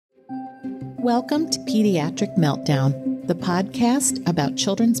Welcome to Pediatric Meltdown, the podcast about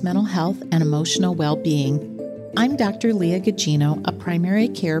children's mental health and emotional well-being. I'm Dr. Leah Gugino, a primary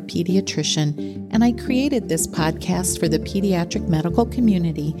care pediatrician, and I created this podcast for the pediatric medical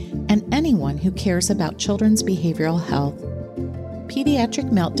community and anyone who cares about children's behavioral health.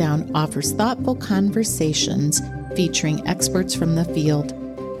 Pediatric Meltdown offers thoughtful conversations featuring experts from the field.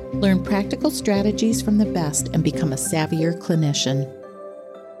 Learn practical strategies from the best and become a savvier clinician.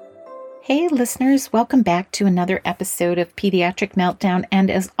 Hey listeners, welcome back to another episode of Pediatric Meltdown. And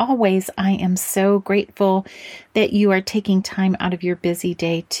as always, I am so grateful that you are taking time out of your busy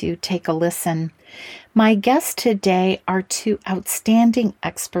day to take a listen. My guests today are two outstanding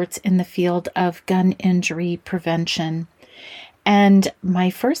experts in the field of gun injury prevention. And my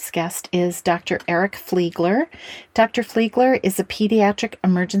first guest is Dr. Eric Fliegler. Dr. Fliegler is a pediatric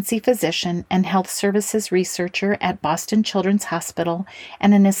emergency physician and health services researcher at Boston Children's Hospital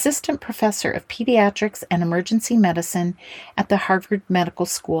and an assistant professor of pediatrics and emergency medicine at the Harvard Medical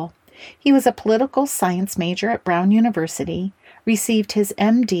School. He was a political science major at Brown University, received his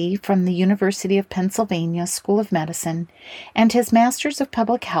MD from the University of Pennsylvania School of Medicine, and his Master's of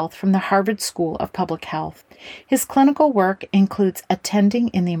Public Health from the Harvard School of Public Health. His clinical work includes attending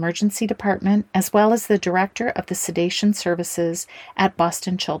in the emergency department as well as the director of the sedation services at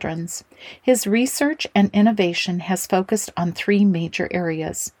Boston Children's. His research and innovation has focused on three major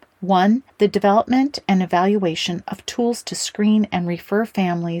areas. 1. The development and evaluation of tools to screen and refer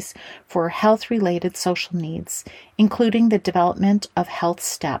families for health-related social needs, including the development of Health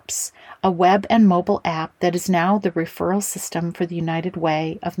Steps, a web and mobile app that is now the referral system for the United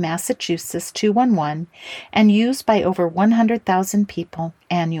Way of Massachusetts 211 and used by over 100,000 people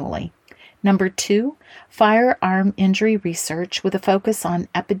annually. Number 2, firearm injury research with a focus on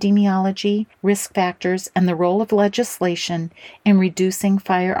epidemiology, risk factors, and the role of legislation in reducing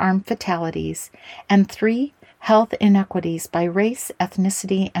firearm fatalities. And 3, health inequities by race,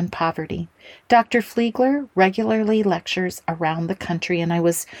 ethnicity, and poverty. Dr. Fliegler regularly lectures around the country, and I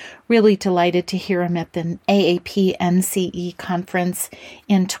was really delighted to hear him at the AAP-NCE conference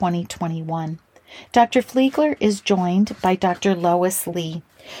in 2021. Dr. Fliegler is joined by Dr. Lois Lee.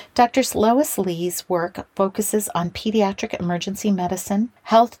 Dr. Lois Lee's work focuses on pediatric emergency medicine,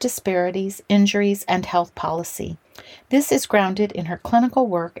 health disparities, injuries, and health policy. This is grounded in her clinical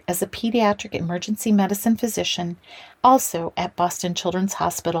work as a pediatric emergency medicine physician, also at Boston Children's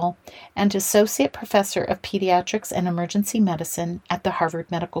Hospital, and associate professor of pediatrics and emergency medicine at the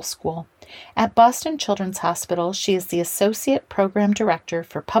Harvard Medical School. At Boston Children's Hospital, she is the associate program director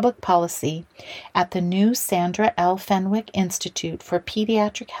for public policy at the new Sandra L. Fenwick Institute for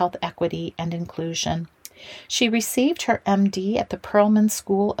Pediatric Health Equity and Inclusion. She received her MD at the Perelman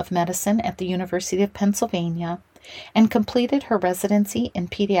School of Medicine at the University of Pennsylvania and completed her residency in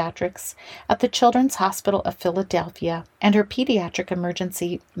pediatrics at the Children's Hospital of Philadelphia and her pediatric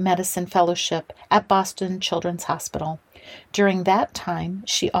emergency medicine fellowship at Boston Children's Hospital. During that time,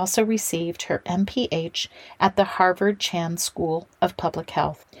 she also received her MPH at the Harvard Chan School of Public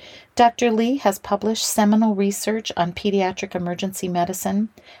Health. Dr. Lee has published seminal research on pediatric emergency medicine,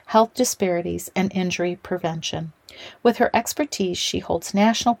 health disparities, and injury prevention. With her expertise, she holds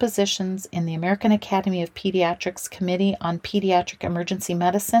national positions in the American Academy of Pediatrics Committee on Pediatric Emergency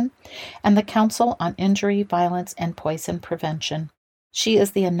Medicine and the Council on Injury, Violence, and Poison Prevention. She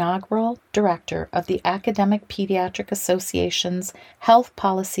is the inaugural director of the Academic Pediatric Association's Health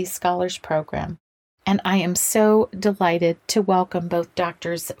Policy Scholars Program. And I am so delighted to welcome both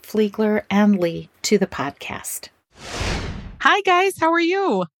Drs. Fliegler and Lee to the podcast. Hi, guys. How are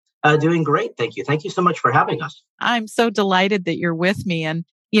you? Doing great. Thank you. Thank you so much for having us. I'm so delighted that you're with me. And,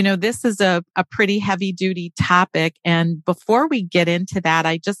 you know, this is a pretty heavy duty topic. And before we get into that,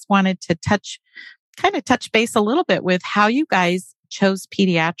 I just wanted to touch base a little bit with how you guys chose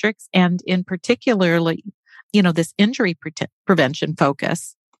pediatrics and in particularly, this injury prevention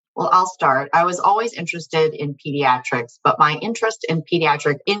focus. Well, I'll start. I was always interested in pediatrics, but my interest in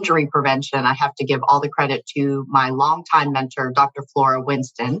pediatric injury prevention, I have to give all the credit to my longtime mentor, Dr. Flora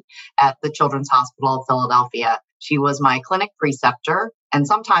Winston at the Children's Hospital of Philadelphia. She was my clinic preceptor, and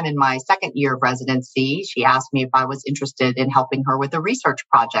sometime in my second year of residency, she asked me if I was interested in helping her with a research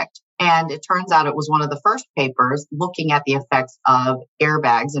project. And it turns out it was one of the first papers looking at the effects of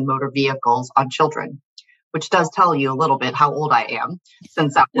airbags in motor vehicles on children, which does tell you a little bit how old I am,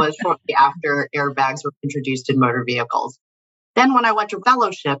 since that was shortly after airbags were introduced in motor vehicles. Then when I went to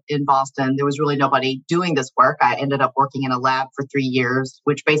fellowship in Boston, there was really nobody doing this work. I ended up working in a lab for 3 years,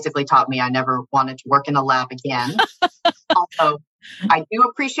 which basically taught me I never wanted to work in a lab again. Also, I do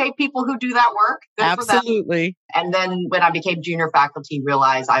appreciate people who do that work. Good Absolutely. For them. And then when I became junior faculty,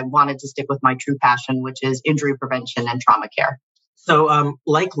 realized I wanted to stick with my true passion, which is injury prevention and trauma care. So,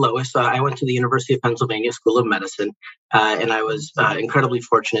 like Lois, I went to the University of Pennsylvania School of Medicine, and I was incredibly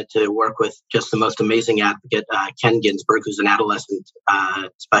fortunate to work with just the most amazing advocate, Ken Ginsberg, who's an adolescent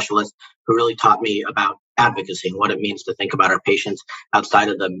specialist who really taught me about advocacy and what it means to think about our patients outside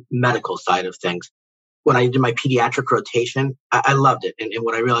of the medical side of things. When I did my pediatric rotation, I loved it. And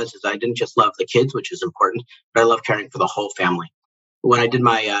what I realized is I didn't just love the kids, which is important, but I love caring for the whole family. When I did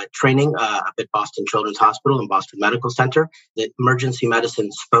my training up at Boston Children's Hospital and Boston Medical Center, the emergency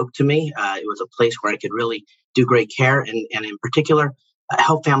medicine spoke to me. It was a place where I could really do great care and in particular,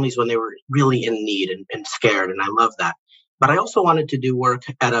 help families when they were really in need and scared. And I love that. But I also wanted to do work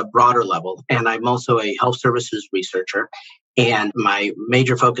at a broader level. And I'm also a health services researcher. And my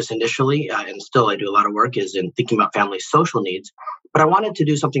major focus initially, and still I do a lot of work, is in thinking about family social needs. But I wanted to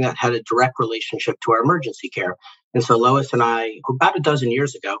do something that had a direct relationship to our emergency care. And so Lois and I, about a dozen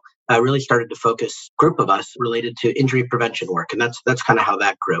years ago, really started to focus a group of us related to injury prevention work. And that's kind of how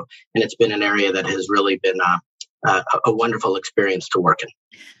that grew. And it's been an area that has really been a wonderful experience to work in.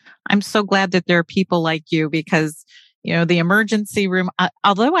 I'm so glad that there are people like you because the emergency room,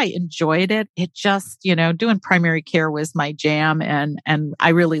 although I enjoyed it, it just, doing primary care was my jam and I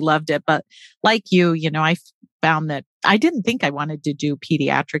really loved it. But like you, I found that I didn't think I wanted to do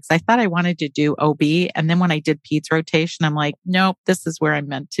pediatrics. I thought I wanted to do OB. And then when I did peds rotation, I'm like, nope, this is where I'm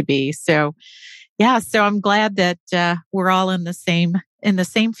meant to be. So yeah, so I'm glad that we're all in the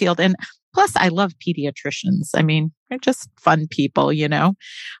same field. And plus I love pediatricians. I mean, they're just fun people,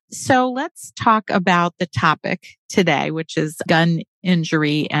 So let's talk about the topic today, which is gun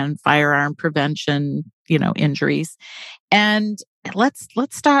injury and firearm prevention, injuries. And let's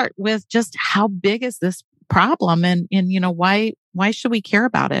start with just how big is this problem and why should we care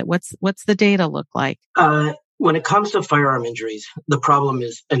about it? What's the data look like? When it comes to firearm injuries, the problem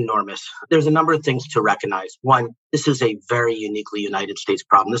is enormous. There's a number of things to recognize. One, this is a very uniquely United States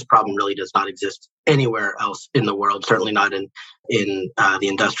problem. This problem really does not exist anywhere else in the world, certainly not in the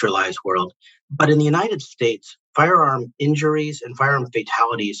industrialized world. But in the United States, firearm injuries and firearm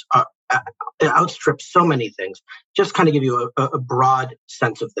fatalities outstrip so many things. Just kind of give you a broad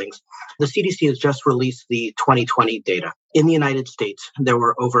sense of things. The CDC has just released the 2020 data. In the United States, there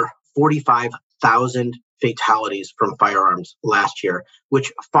were over 45,000 fatalities from firearms last year,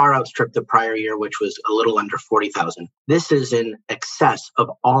 which far outstripped the prior year, which was a little under 40,000. This is in excess of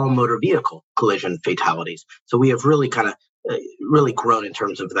all motor vehicle collision fatalities. So we have really really grown in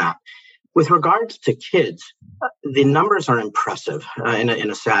terms of that. With regards to kids, the numbers are impressive in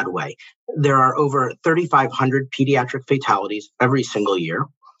a sad way. There are over 3,500 pediatric fatalities every single year.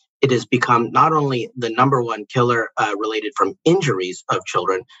 It has become not only the number one killer related from injuries of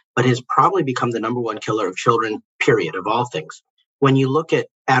children, but has probably become the number one killer of children, period, of all things. When you look at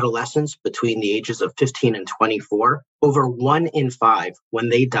adolescents between the ages of 15 and 24, over 1 in 5, when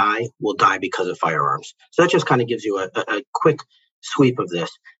they die, will die because of firearms. So that just kind of gives you a quick sweep of this.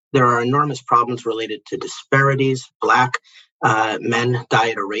 There are enormous problems related to disparities. Black men die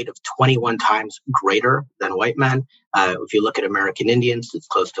at a rate of 21 times greater than white men. If you look at American Indians, it's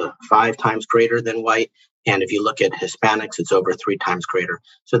close to 5 times greater than white. And if you look at Hispanics, it's over 3 times greater.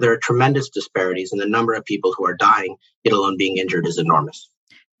 So there are tremendous disparities, and the number of people who are dying, let alone being injured, is enormous.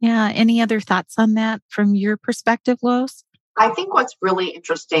 Yeah. Any other thoughts on that from your perspective, Lois? I think what's really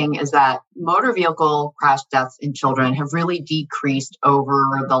interesting is that motor vehicle crash deaths in children have really decreased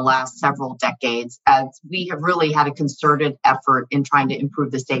over the last several decades as we have really had a concerted effort in trying to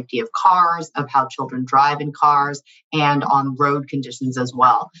improve the safety of cars, of how children drive in cars, and on road conditions as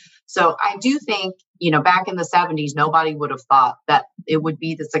well. So I do think, back in the 70s, nobody would have thought that it would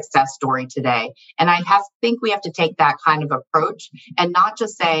be the success story today. And I think we have to take that kind of approach and not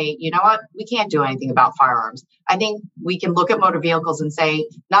just say, you know what, we can't do anything about firearms. I think we can look at motor vehicles and say,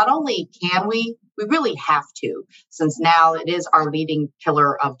 not only can we really have to, since now it is our leading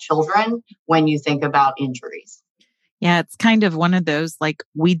killer of children when you think about injuries. Yeah, it's kind of one of those, like,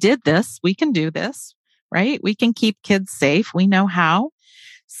 we did this, we can do this, right? We can keep kids safe. We know how.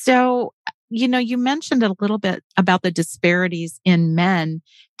 So, you mentioned a little bit about the disparities in men.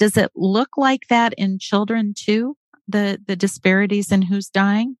 Does it look like that in children too? The disparities in who's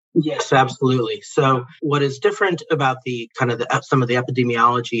dying? Yes, absolutely. So what is different about some of the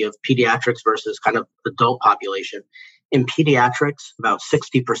epidemiology of pediatrics versus kind of adult population? In pediatrics, about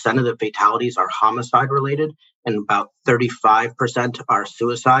 60% of the fatalities are homicide related and about 35% are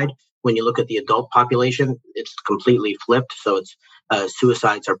suicide. When you look at the adult population, it's completely flipped. So it's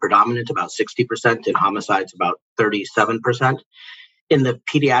suicides are predominant, about 60%, and homicides about 37%. In the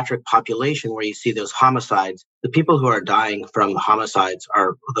pediatric population where you see those homicides, the people who are dying from homicides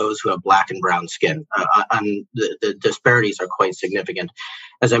are those who have black and brown skin. And the disparities are quite significant.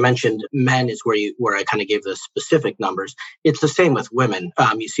 As I mentioned, men is where I kind of gave the specific numbers. It's the same with women.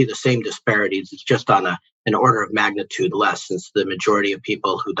 You see the same disparities. It's just on an order of magnitude less, since the majority of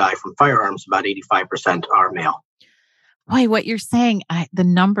people who die from firearms, about 85%, are male. Boy, what you're saying, the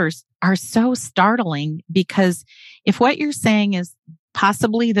numbers are so startling, because if what you're saying is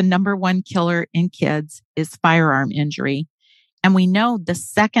possibly the number one killer in kids is firearm injury, and we know the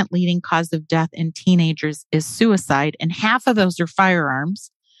second leading cause of death in teenagers is suicide, and half of those are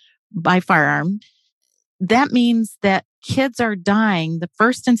by firearm, that means that kids are dying. The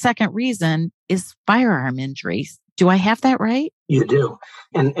first and second reason is firearm injuries. Do I have that right? You do.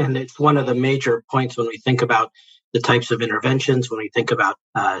 And it's one of the major points when we think about the types of interventions. When we think about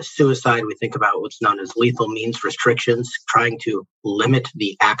suicide, we think about what's known as lethal means restrictions, trying to limit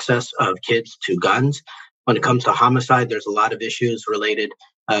the access of kids to guns. When it comes to homicide, there's a lot of issues related,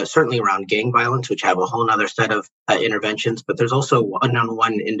 certainly around gang violence, which have a whole other set of interventions, but there's also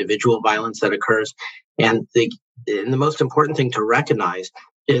one-on-one individual violence that occurs. And the most important thing to recognize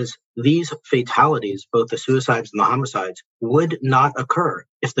is these fatalities, both the suicides and the homicides, would not occur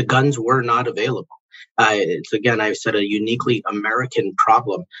if the guns were not available. It's, again, I've said, a uniquely American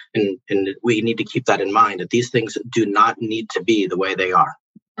problem, and we need to keep that in mind, that these things do not need to be the way they are.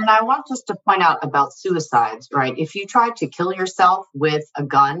 And I want just to point out about suicides, right? If you try to kill yourself with a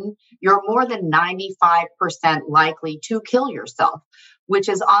gun, you're more than 95% likely to kill yourself, which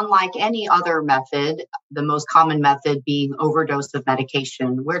is unlike any other method, the most common method being overdose of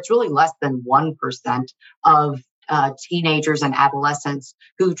medication, where it's really less than 1% of teenagers and adolescents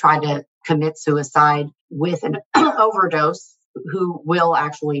who try to commit suicide with an overdose who will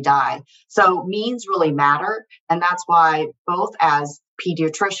actually die. So means really matter. And that's why both as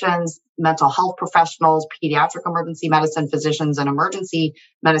pediatricians, mental health professionals, pediatric emergency medicine physicians, and emergency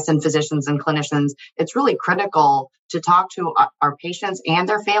medicine physicians and clinicians, it's really critical to talk to our patients and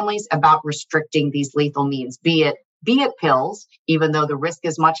their families about restricting these lethal means, be it pills, even though the risk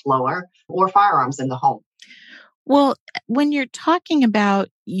is much lower, or firearms in the home. Well, when you're talking about,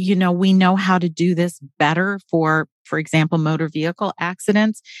 we know how to do this better for example, motor vehicle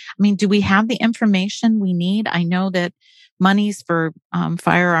accidents. I mean, do we have the information we need? I know that monies for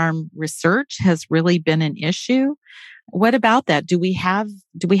firearm research has really been an issue. What about that? Do we have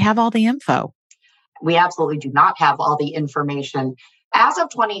all the info? We absolutely do not have all the information. As of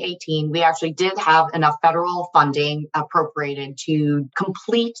 2018, we actually did have enough federal funding appropriated to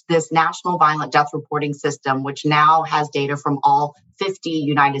complete this national violent death reporting system, which now has data from all 50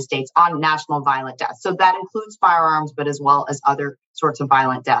 United States on national violent deaths. So that includes firearms, but as well as other sorts of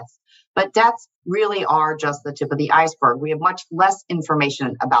violent deaths. But deaths really are just the tip of the iceberg. We have much less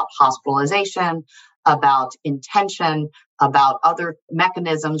information about hospitalization, about intention, about other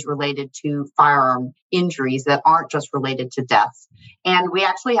mechanisms related to firearm injuries that aren't just related to deaths. And we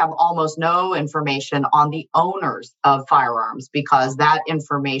actually have almost no information on the owners of firearms, because that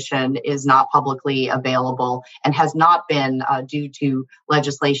information is not publicly available and has not been due to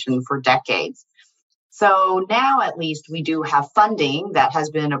legislation for decades. So now at least we do have funding that has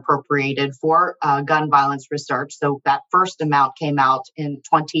been appropriated for gun violence research. So that first amount came out in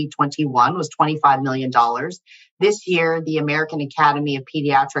 2021, was $25 million. This year, the American Academy of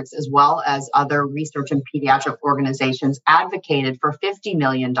Pediatrics, as well as other research and pediatric organizations, advocated for $50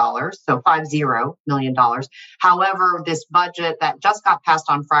 million, so $50 million. However, this budget that just got passed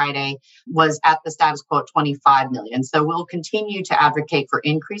on Friday was at the status quo at $25 million. So we'll continue to advocate for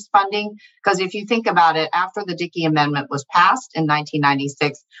increased funding, because if you think about it, after the Dickey Amendment was passed in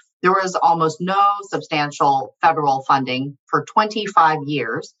 1996, there was almost no substantial federal funding for 25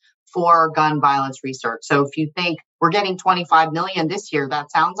 years for gun violence research. So if you think we're getting $25 million this year,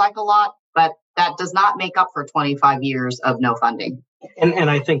 that sounds like a lot, but that does not make up for 25 years of no funding. And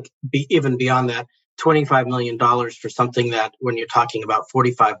I think even beyond that, $25 million for something that, when you're talking about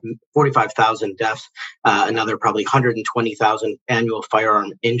 45,000 deaths, another probably 120,000 annual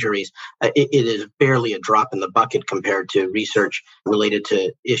firearm injuries, it is barely a drop in the bucket compared to research related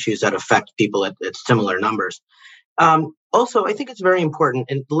to issues that affect people at similar numbers. Also, I think it's very important,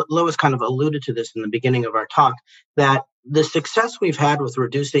 and Lois kind of alluded to this in the beginning of our talk, that the success we've had with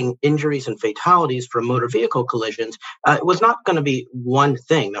reducing injuries and fatalities from motor vehicle collisions was not going to be one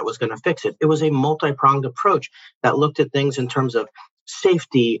thing that was going to fix it. It was a multi-pronged approach that looked at things in terms of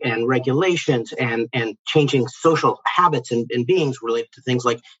safety and regulations and changing social habits and beings related to things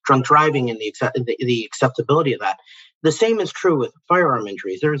like drunk driving and the acceptability of that. The same is true with firearm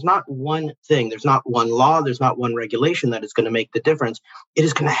injuries. There is not one thing, there's not one law, there's not one regulation that is going to make the difference. It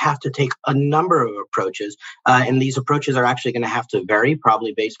is going to have to take a number of approaches. And these approaches are actually going to have to vary,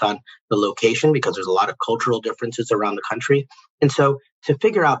 probably based on the location, because there's a lot of cultural differences around the country. And so to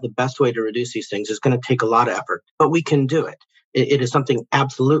figure out the best way to reduce these things is going to take a lot of effort, but we can do it. It is something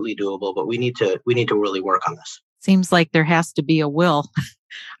absolutely doable, but we need to really work on this. Seems like there has to be a will.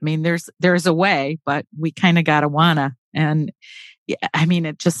 I mean, there's a way, but we kind of gotta wanna. And I mean,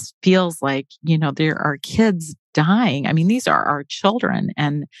 it just feels like, there are kids dying. I mean, these are our children,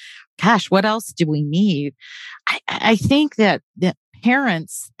 and gosh, what else do we need? I think that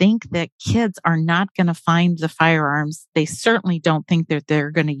parents think that kids are not going to find the firearms. They certainly don't think that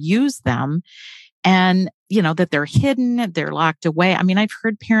they're going to use them, and that they're hidden, they're locked away. I mean, I've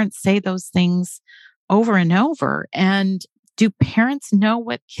heard parents say those things over and over. And do parents know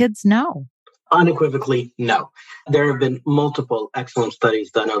what kids know? Unequivocally, no. There have been multiple excellent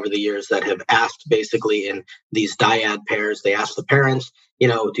studies done over the years that have asked, basically in these dyad pairs, they ask the parents,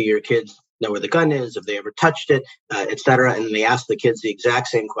 do your kids know where the gun is, if they ever touched it, et cetera. And they ask the kids the exact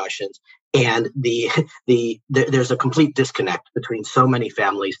same questions. And there's a complete disconnect between so many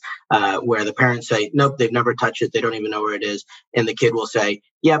families where the parents say, nope, they've never touched it. They don't even know where it is. And the kid will say,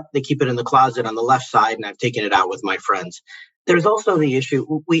 yep, they keep it in the closet on the left side and I've taken it out with my friends. There's also the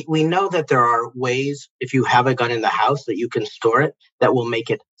issue. We know that there are ways, if you have a gun in the house, that you can store it that will make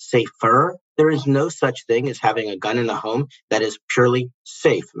it safer. There is no such thing as having a gun in the home that is purely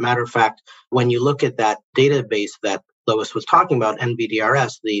safe. Matter of fact, when you look at that database that Lois was talking about,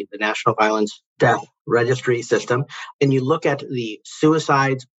 NVDRS, the National Violence Death Registry System, and you look at the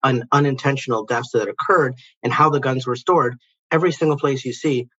suicides and unintentional deaths that occurred and how the guns were stored, every single place you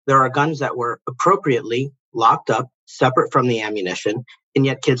see, there are guns that were appropriately locked up, separate from the ammunition, and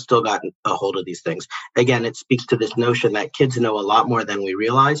yet kids still got a hold of these things. Again, it speaks to this notion that kids know a lot more than we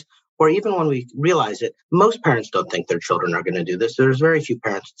realize, or even when we realize it, most parents don't think their children are going to do this. There's very few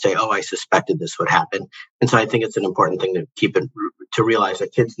parents that say, oh, I suspected this would happen. And so I think it's an important thing to realize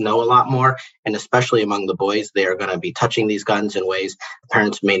that kids know a lot more, and especially among the boys, they are going to be touching these guns in ways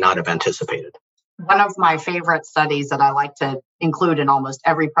parents may not have anticipated. One of my favorite studies that I like to include in almost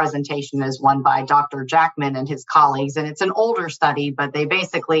every presentation is one by Dr. Jackman and his colleagues. And it's an older study, but they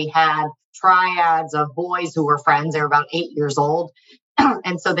basically had triads of boys who were friends. They were about 8 years old.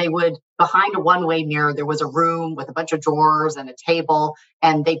 And so they would, behind a one-way mirror, there was a room with a bunch of drawers and a table,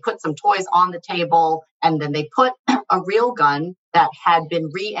 and they put some toys on the table, and then they put a real gun that had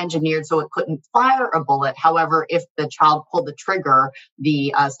been re-engineered so it couldn't fire a bullet. However, if the child pulled the trigger,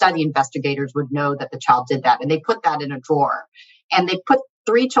 the study investigators would know that the child did that, and they put that in a drawer. And they put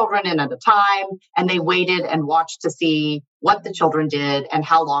 3 children in at a time, and they waited and watched to see what the children did and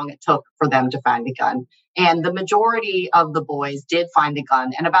how long it took for them to find the gun. And the majority of the boys did find the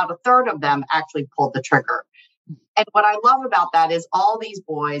gun, and about a third of them actually pulled the trigger. And what I love about that is all these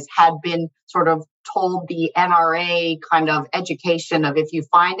boys had been sort of told the NRA kind of education of, if you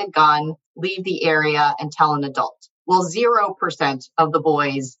find a gun, leave the area and tell an adult. Well, 0% of the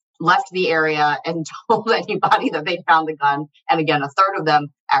boys left the area and told anybody that they found the gun. And again, a third of them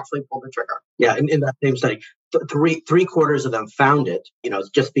actually pulled the trigger. Yeah, in that same study, three quarters of them found it,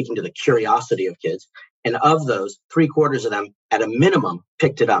 just speaking to the curiosity of kids. And of those, 3/4 of them, at a minimum,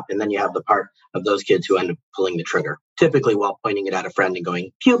 picked it up. And then you have the part of those kids who end up pulling the trigger, typically while pointing it at a friend and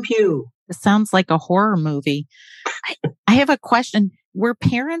going, pew, pew. It sounds like a horror movie. I have a question. Were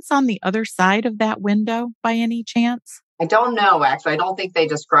parents on the other side of that window by any chance? I don't know, actually. I don't think they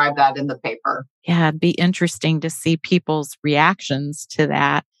described that in the paper. Yeah, it'd be interesting to see people's reactions to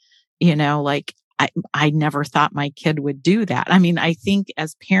that. Like, I never thought my kid would do that. I mean, I think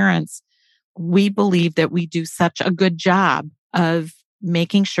as parents, we believe that we do such a good job of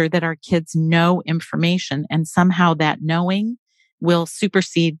making sure that our kids know information, and somehow that knowing will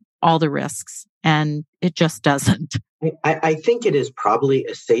supersede all the risks. And it just doesn't. I think it is probably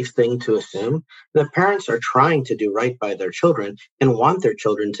a safe thing to assume that parents are trying to do right by their children and want their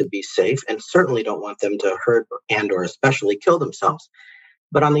children to be safe, and certainly don't want them to hurt or especially kill themselves.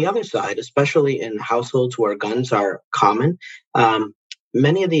 But on the other side, especially in households where guns are common,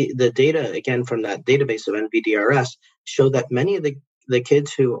 many of the data, again, from that database of NVDRS, show that many of the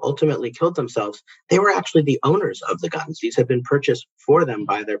kids who ultimately killed themselves, they were actually the owners of the guns. These had been purchased for them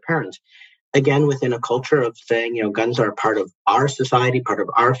by their parents. Again, within a culture of saying, guns are part of our society, part of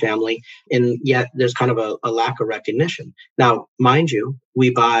our family, and yet there's kind of a lack of recognition. Now, mind you, we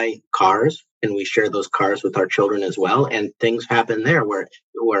buy cars and we share those cars with our children as well, and things happen there where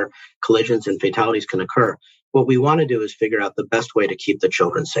collisions and fatalities can occur. What we want to do is figure out the best way to keep the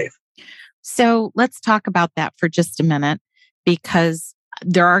children safe. So let's talk about that for just a minute, because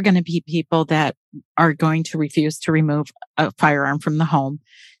there are going to be people that are going to refuse to remove a firearm from the home.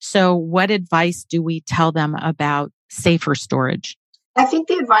 So what advice do we tell them about safer storage? I think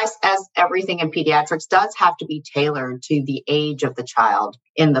the advice, as everything in pediatrics, does have to be tailored to the age of the child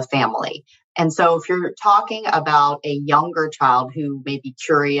in the family. And so if you're talking about a younger child who may be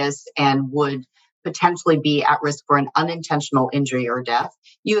curious and would potentially be at risk for an unintentional injury or death,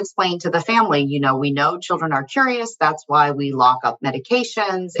 you explain to the family, we know children are curious. That's why we lock up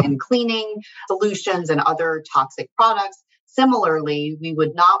medications and cleaning solutions and other toxic products. Similarly, we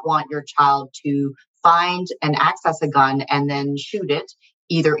would not want your child to find and access a gun and then shoot it,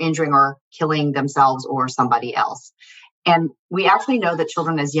 either injuring or killing themselves or somebody else. And we actually know that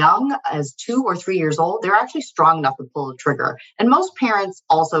children as young as 2 or 3 years old, they're actually strong enough to pull the trigger. And most parents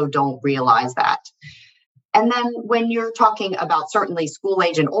also don't realize that. And then when you're talking about certainly school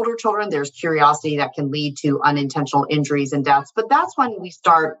age and older children, there's curiosity that can lead to unintentional injuries and deaths. But that's when we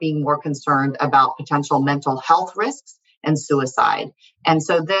start being more concerned about potential mental health risks and suicide. And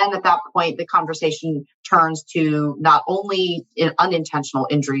so then at that point, the conversation turns to not only unintentional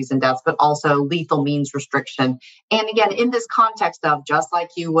injuries and deaths, but also lethal means restriction. And again, in this context of just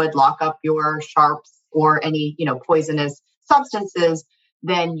like you would lock up your sharps or any, poisonous substances,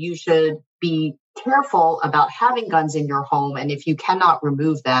 then you should be careful about having guns in your home. And if you cannot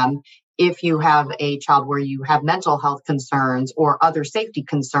remove them, if you have a child where you have mental health concerns or other safety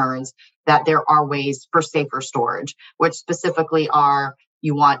concerns, that there are ways for safer storage, which specifically are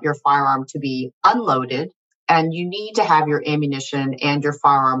you want your firearm to be unloaded and you need to have your ammunition and your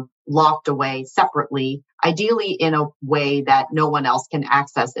firearm locked away separately, ideally in a way that no one else can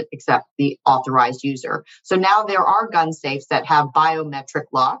access it except the authorized user. So now there are gun safes that have biometric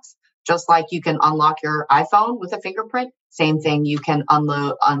locks. Just like you can unlock your iPhone with a fingerprint, same thing, you can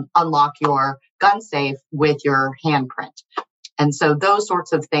unlock your gun safe with your handprint. And so those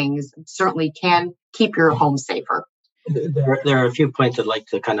sorts of things certainly can keep your home safer. There are a few points I'd like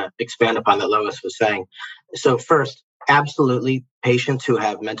to kind of expand upon that Lois was saying. So first, absolutely, patients who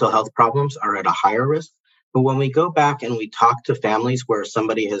have mental health problems are at a higher risk. But when we go back and we talk to families where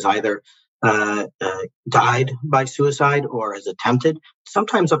somebody has either died by suicide or has attempted,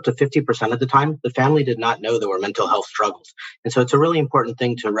 sometimes up to 50% of the time, the family did not know there were mental health struggles. And so it's a really important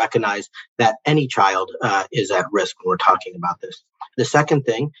thing to recognize that any child is at risk when we're talking about this. The second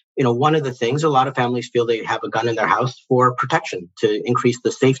thing, one of the things, a lot of families feel they have a gun in their house for protection to increase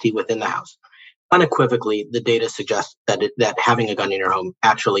the safety within the house. Unequivocally, the data suggests that having a gun in your home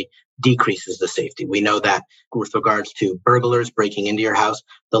actually decreases the safety. We know that with regards to burglars breaking into your house,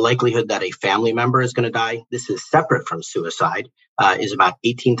 the likelihood that a family member is going to die, this is separate from suicide, is about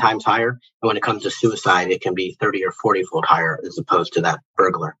 18 times higher. And when it comes to suicide, it can be 30 or 40-fold higher as opposed to that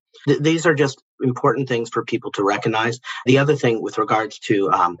burglar. These are just important things for people to recognize. The other thing with regards to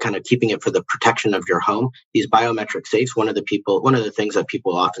kind of keeping it for the protection of your home, these biometric safes, one of the things that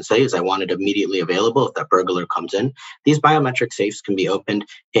people often say is I want it immediately available if that burglar comes in. These biometric safes can be opened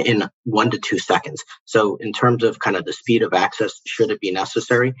in 1 to 2 seconds. So in terms of kind of the speed of access, should it be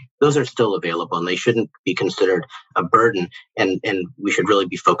necessary, those are still available and they shouldn't be considered a burden. And we should really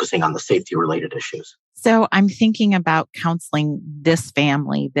be focusing on the safety related issues. So I'm thinking about counseling this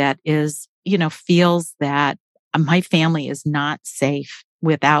family that is, feels that my family is not safe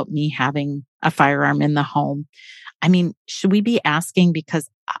without me having a firearm in the home. I mean, should we be asking, because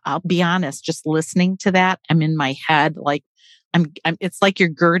I'll be honest, just listening to that, I'm in my head, like it's like you're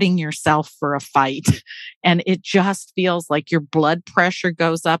girding yourself for a fight and it just feels like your blood pressure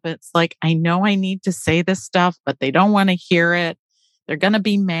goes up. It's like, I know I need to say this stuff, but they don't want to hear it. They're going to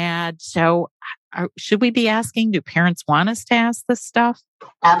be mad. So should we be asking, do parents want us to ask this stuff?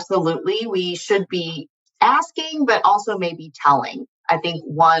 Absolutely. We should be asking, but also maybe telling. I think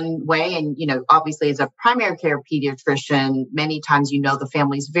one way, and, obviously as a primary care pediatrician, many times the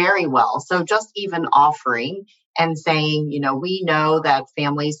families very well. So just even offering and saying, we know that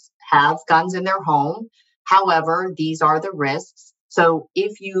families have guns in their home. However, these are the risks. So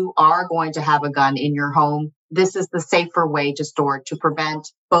if you are going to have a gun in your home, this is the safer way to store it to prevent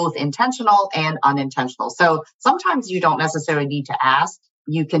both intentional and unintentional. So sometimes you don't necessarily need to ask.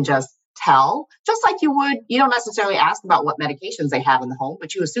 You can just tell, just like you don't necessarily ask about what medications they have in the home,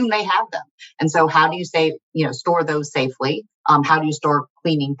 but you assume they have them. And so how do you store those safely? How do you store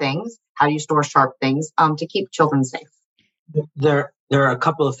cleaning things? How do you store sharp things to keep children safe? There are a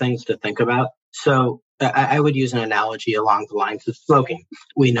couple of things to think about. So I would use an analogy along the lines of smoking.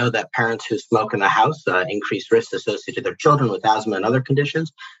 We know that parents who smoke in the house increase risks associated with their children with asthma and other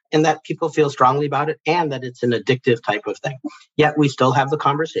conditions, and that people feel strongly about it and that it's an addictive type of thing. Yet we still have the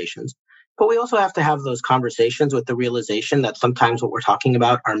conversations. But we also have to have those conversations with the realization that sometimes what we're talking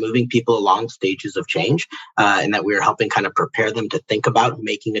about are moving people along stages of change, and that we're helping kind of prepare them to think about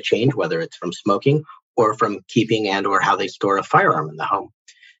making a change, whether it's from smoking or from keeping and or how they store a firearm in the home.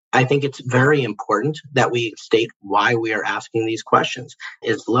 I think it's very important that we state why we are asking these questions.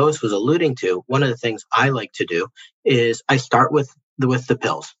 As Lois was alluding to, one of the things I like to do is I start with the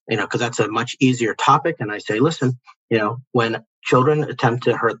pills, because that's a much easier topic. And I say, listen, when children attempt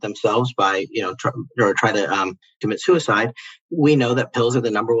to hurt themselves by, try to commit suicide, we know that pills are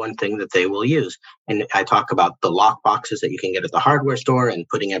the number one thing that they will use. And I talk about the lock boxes that you can get at the hardware store and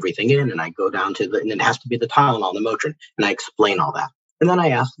putting everything in. And I go down to and it has to be the Tylenol, the Motrin, and I explain all that. And then I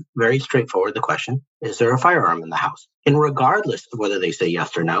ask very straightforward the question, is there a firearm in the house? And regardless of whether they say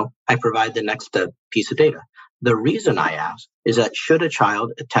yes or no, I provide the next piece of data. The reason I ask is that should a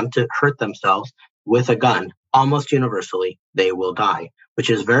child attempt to hurt themselves with a gun, almost universally, they will die, which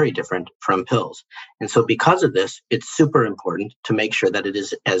is very different from pills. And so because of this, it's super important to make sure that it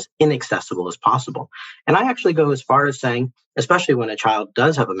is as inaccessible as possible. And I actually go as far as saying, especially when a child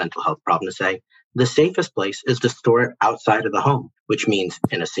does have a mental health problem, to say, the safest place is to store it outside of the home, which means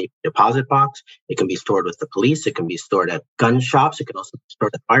in a safe deposit box. It can be stored with the police. It can be stored at gun shops. It can also be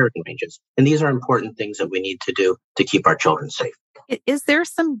stored at firing ranges. And these are important things that we need to do to keep our children safe. Is there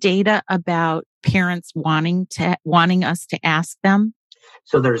some data about parents wanting us to ask them?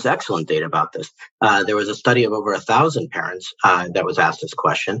 So there's excellent data about this. There was a study of over 1,000 parents that was asked this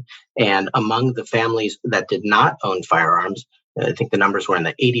question. And among the families that did not own firearms, I think the numbers were in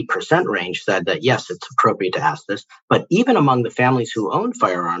the 80% range, said that, yes, it's appropriate to ask this. But even among the families who owned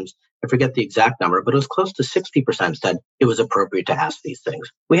firearms, I forget the exact number, but it was close to 60% said it was appropriate to ask these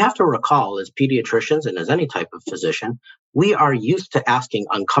things. We have to recall, as pediatricians and as any type of physician, we are used to asking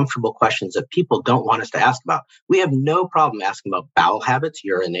uncomfortable questions that people don't want us to ask about. We have no problem asking about bowel habits,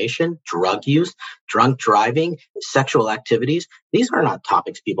 urination, drug use, drunk driving, sexual activities. These are not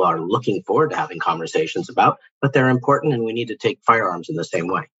topics people are looking forward to having conversations about, but they're important, and we need to take firearms in the same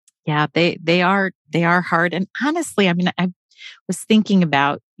way. Yeah, they are hard. And honestly, I was thinking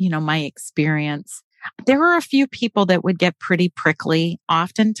about, my experience. There were a few people that would get pretty prickly.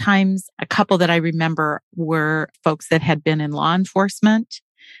 Oftentimes, a couple that I remember were folks that had been in law enforcement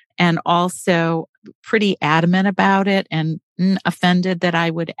and also pretty adamant about it and offended that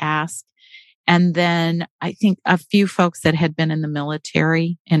I would ask. And then I think a few folks that had been in the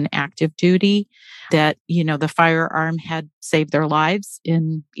military in active duty that, the firearm had saved their lives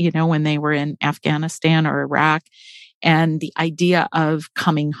when they were in Afghanistan or Iraq. And the idea of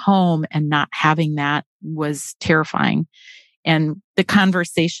coming home and not having that was terrifying. And the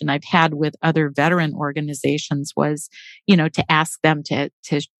conversation I've had with other veteran organizations was, to ask them to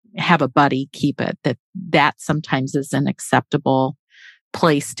have a buddy keep it, that sometimes is an acceptable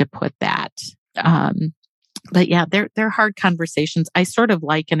place to put that. But yeah, they're hard conversations. I sort of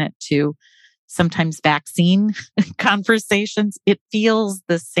liken it to sometimes vaccine conversations. It feels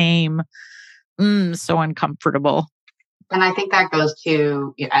the same, so uncomfortable. And I think that goes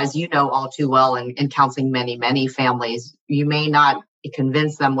to, as you know all too well in counseling many, many families, you may not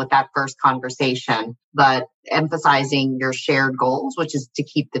convince them with that first conversation, but emphasizing your shared goals, which is to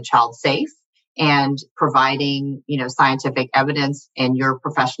keep the child safe, and providing, scientific evidence and your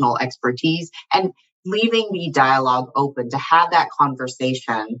professional expertise, and leaving the dialogue open to have that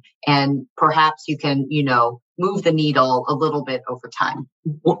conversation. And perhaps you can, move the needle a little bit over time.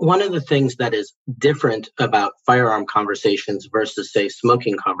 One of the things that is different about firearm conversations versus, say,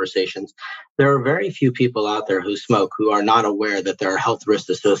 smoking conversations, there are very few people out there who smoke who are not aware that there are health risks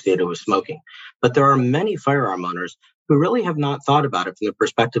associated with smoking. But there are many firearm owners who really have not thought about it from the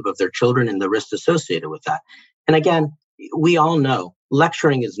perspective of their children and the risks associated with that. And again, we all know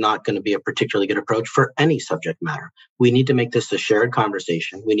lecturing is not going to be a particularly good approach for any subject matter. We need to make this a shared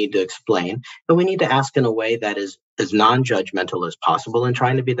conversation. We need to explain, and we need to ask in a way that is as non-judgmental as possible and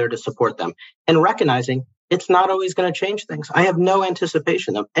trying to be there to support them and recognizing it's not always going to change things. I have no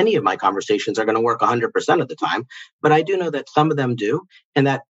anticipation of any of my conversations are going to work 100% of the time, but I do know that some of them do, and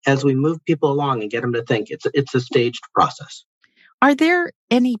that as we move people along and get them to think, it's a staged process. Are there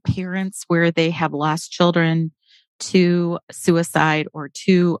any parents where they have lost children to suicide or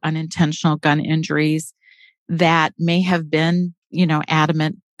to unintentional gun injuries that may have been,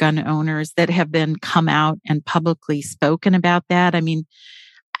 adamant gun owners that have then come out and publicly spoken about that?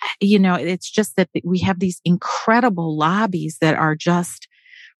 It's just that we have these incredible lobbies that are just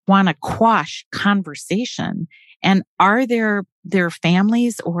want to quash conversation. And are there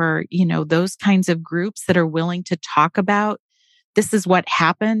families or, those kinds of groups that are willing to talk about this is what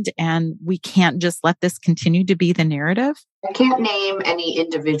happened and we can't just let this continue to be the narrative? I can't name any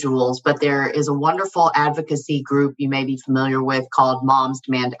individuals, but there is a wonderful advocacy group you may be familiar with called Moms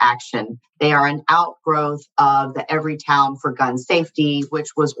Demand Action. They are an outgrowth of the Everytown for Gun Safety, which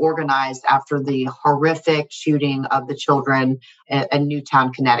was organized after the horrific shooting of the children in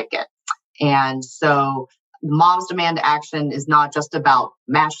Newtown, Connecticut. And so Moms Demand Action is not just about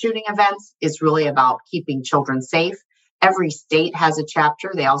mass shooting events. It's really about keeping children safe. Every state has a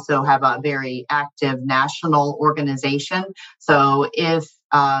chapter. They also have a very active national organization. So if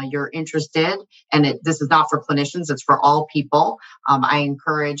you're interested, and this is not for clinicians, it's for all people, I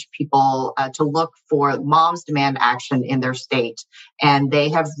encourage people to look for Moms Demand Action in their state. And they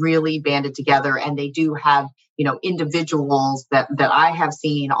have really banded together, and they do have individuals that I have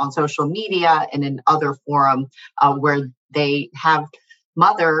seen on social media and in other forums where they have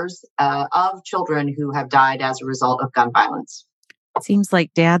mothers of children who have died as a result of gun violence. It seems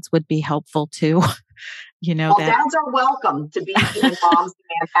like dads would be helpful too. Dads are welcome to be in Moms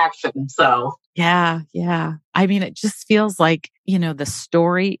Demand Action. So yeah. I mean, it just feels like, the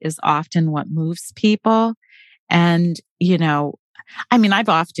story is often what moves people. And, I've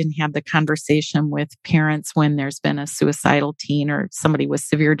often had the conversation with parents when there's been a suicidal teen or somebody with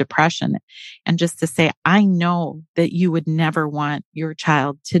severe depression. And just to say, I know that you would never want your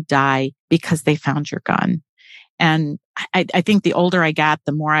child to die because they found your gun. And I think the older I got,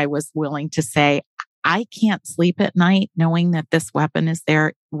 the more I was willing to say, I can't sleep at night knowing that this weapon is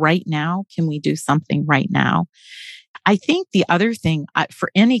there right now. Can we do something right now? I think the other thing for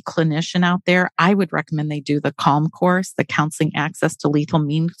any clinician out there, I would recommend they do the CALM course, the Counseling Access to Lethal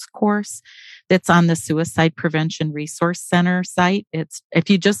Means course that's on the Suicide Prevention Resource Center site. It's if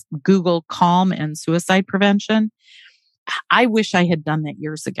you just Google CALM and suicide prevention. I wish I had done that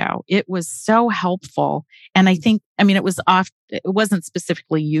years ago. It was so helpful. And I think, it wasn't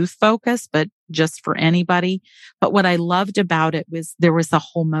specifically youth focused, but just for anybody. But what I loved about it was there was a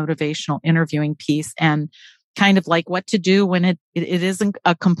whole motivational interviewing piece and kind of like what to do when it isn't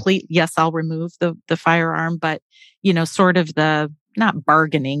a complete, yes, I'll remove the firearm, but, sort of the, not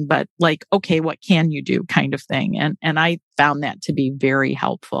bargaining, but like, okay, what can you do kind of thing. And I found that to be very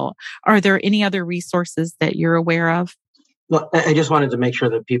helpful. Are there any other resources that you're aware of? Well, I just wanted to make sure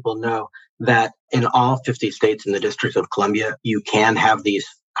that people know that in all 50 states in the District of Columbia, you can have these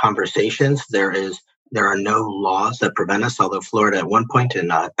conversations. There are no laws that prevent us, although Florida at one point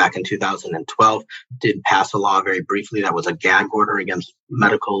back in 2012 did pass a law very briefly that was a gag order against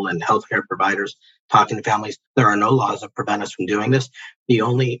medical and healthcare providers talking to families. There are no laws that prevent us from doing this. The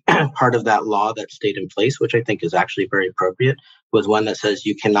only part of that law that stayed in place, which I think is actually very appropriate, was one that says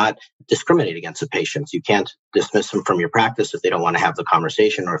you cannot discriminate against the patients. You can't dismiss them from your practice if they don't want to have the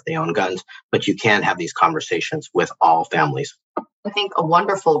conversation or if they own guns, but you can have these conversations with all families. I think a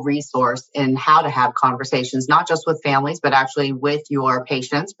wonderful resource in how to have conversations, not just with families, but actually with your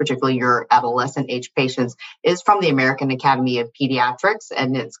patients, particularly your adolescent age patients, is from the American Academy of Pediatrics,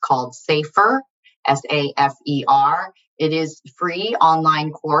 and it's called SAFER, SAFER. It is free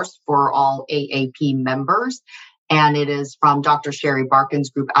online course for all AAP members. And it is from Dr. Sherry Barkin's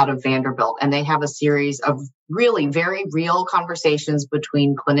group out of Vanderbilt. And they have a series of really very real conversations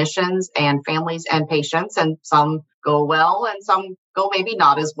between clinicians and families and patients. And some go well and some go maybe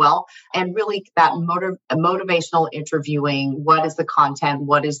not as well. And really that motivational interviewing, what is the content?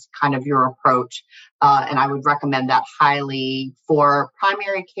 What is kind of your approach? And I would recommend that highly for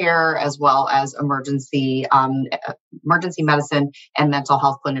primary care as well as emergency medicine and mental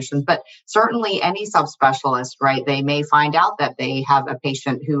health clinicians. But certainly any subspecialist, right? They may find out that they have a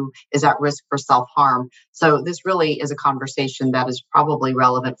patient who is at risk for self-harm. So this really is a conversation that is probably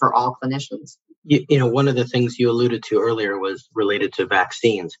relevant for all clinicians. One of the things you alluded to earlier was related to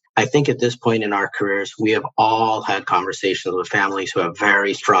vaccines. I think at this point in our careers, we have all had conversations with families who have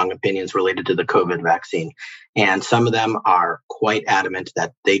very strong opinions related to the COVID vaccine. And some of them are quite adamant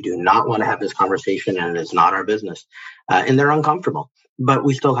that they do not want to have this conversation and it is not our business. And they're uncomfortable. But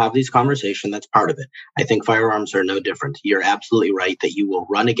we still have these conversations. That's part of it. I think firearms are no different. You're absolutely right that you will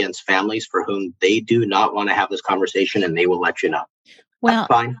run against families for whom they do not want to have this conversation and they will let you know. Well, that's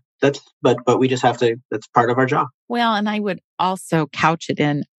fine. But we just have to, that's part of our job. Well, and I would also couch it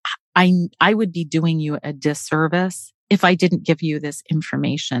in, I would be doing you a disservice if I didn't give you this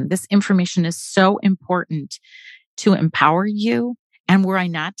information. This information is so important to empower you. And were I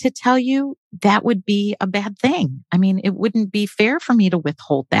not to tell you, that would be a bad thing. I mean, it wouldn't be fair for me to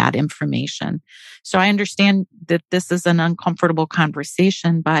withhold that information. So I understand that this is an uncomfortable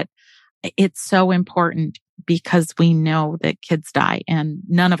conversation, but it's so important because we know that kids die and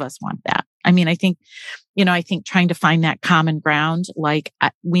none of us want that. I mean, I think trying to find that common ground, like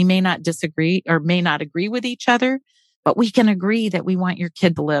we may not disagree or may not agree with each other, but we can agree that we want your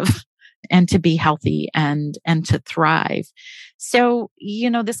kid to live and to be healthy and to thrive. So,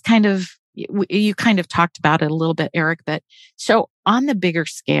 this kind of, you kind of talked about it a little bit, Eric, but so on the bigger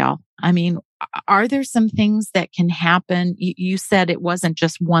scale, I mean, are there some things that can happen? You said it wasn't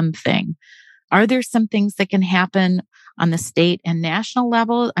just one thing. Are there some things that can happen on the state and national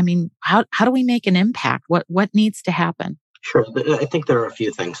level? I mean, how do we make an impact? What needs to happen? Sure. I think there are a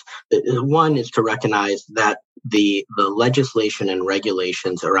few things. One is to recognize that the legislation and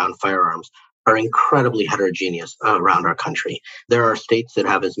regulations around firearms are incredibly heterogeneous around our country. There are states that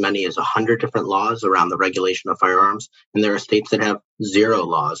have as many as 100 different laws around the regulation of firearms, and there are states that have 0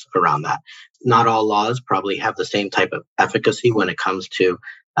 laws around that. Not all laws probably have the same type of efficacy when it comes to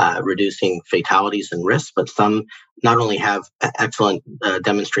reducing fatalities and risks, but some not only have excellent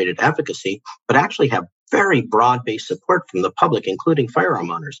demonstrated efficacy, but actually have very broad-based support from the public, including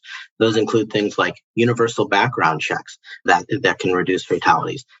firearm owners. Those include things like universal background checks that can reduce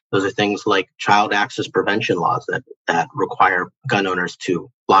fatalities. Those are things like child access prevention laws that require gun owners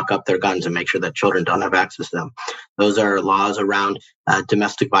to lock up their guns and make sure that children don't have access to them. Those are laws around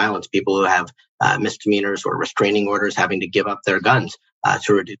domestic violence, people who have misdemeanors or restraining orders having to give up their guns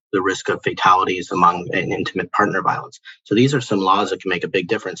to reduce the risk of fatalities among intimate partner violence. So these are some laws that can make a big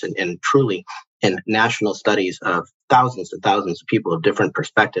difference. And truly, in national studies of thousands and thousands of people of different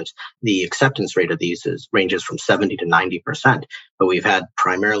perspectives, the acceptance rate of these ranges from 70 to 90%. But we've had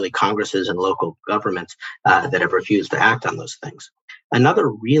primarily Congresses and local governments that have refused to act on those things. Another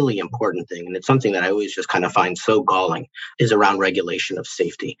really important thing, and it's something that I always just kind of find so galling, is around regulation of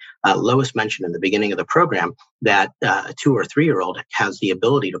safety. Lois mentioned in the beginning of the program that a 2 or 3-year-old has the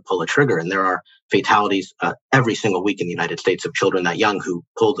ability to pull a trigger, and there are fatalities every single week in the United States of children that young who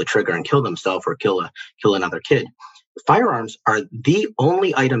pull the trigger and kill themselves or kill another kid. Firearms are the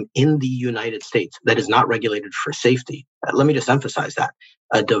only item in the United States that is not regulated for safety. Let me just emphasize that.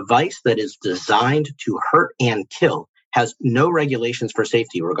 A device that is designed to hurt and kill has no regulations for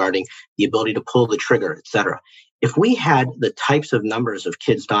safety regarding the ability to pull the trigger, et cetera. If we had the types of numbers of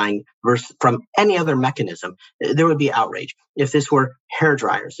kids dying from any other mechanism, there would be outrage. If this were hair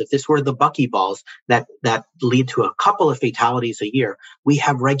dryers, if this were the buckyballs that lead to a couple of fatalities a year, we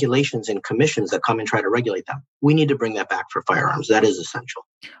have regulations and commissions that come and try to regulate them. We need to bring that back for firearms. That is essential.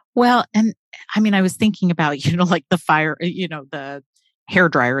 Well, and I mean, I was thinking about, like the fire, the hair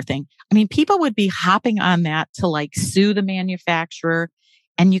dryer thing. I mean, people would be hopping on that to like sue the manufacturer,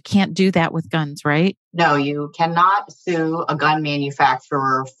 and you can't do that with guns, right? No, you cannot sue a gun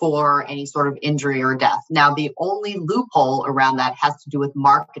manufacturer for any sort of injury or death. Now, the only loophole around that has to do with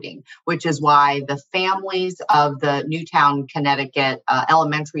marketing, which is why the families of the Newtown, Connecticut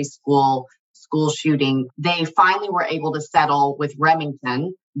elementary school shooting, they finally were able to settle with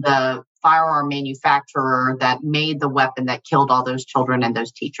Remington, the firearm manufacturer that made the weapon that killed all those children and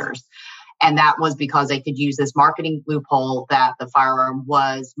those teachers. And that was because they could use this marketing loophole that the firearm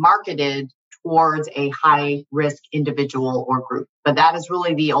was marketed towards a high-risk individual or group. But that is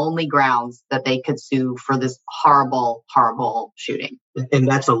really the only grounds that they could sue for this horrible, horrible shooting. And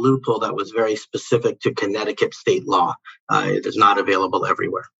that's a loophole that was very specific to Connecticut state law. It is not available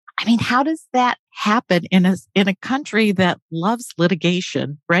everywhere. I mean, how does that happen in a country that loves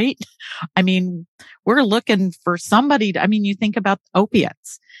litigation, right? I mean, we're looking for somebody to, I mean, you think about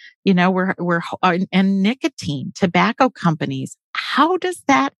opiates, and nicotine, tobacco companies. How does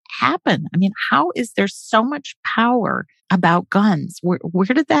that happen? I mean, how is there so much power about guns? Where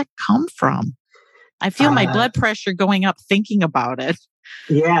did that come from? I feel my blood pressure going up thinking about it.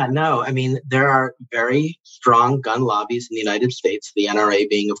 Yeah, no, I mean, there are very strong gun lobbies in the United States, the NRA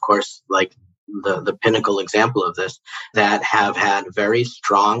being, of course, like the pinnacle example of this, that have had very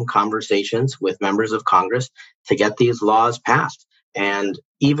strong conversations with members of Congress to get these laws passed. And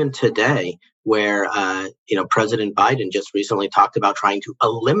even today, where President Biden just recently talked about trying to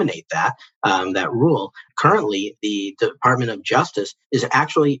eliminate that rule. Currently, the Department of Justice is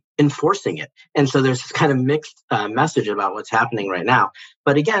actually enforcing it, and so there's this kind of mixed message about what's happening right now.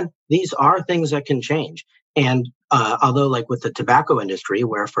 But again, these are things that can change. And although, like with the tobacco industry,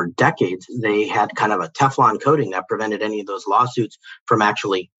 where for decades they had kind of a Teflon coating that prevented any of those lawsuits from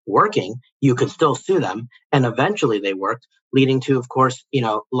actually working, you could still sue them, and eventually they worked, leading to, of course,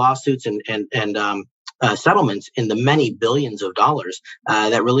 lawsuits and settlements in the many billions of dollars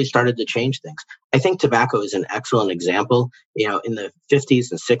that really started to change things. I think tobacco is an excellent example. In the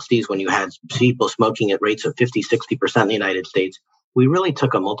 50s and 60s, when you had people smoking at rates of 50, 60% in the United States, we really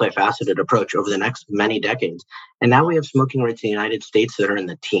took a multifaceted approach over the next many decades. And now we have smoking rates in the United States that are in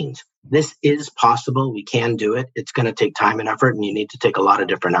the teens. This is possible. We can do it. It's going to take time and effort, and you need to take a lot of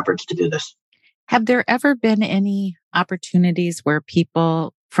different efforts to do this. Have there ever been any opportunities where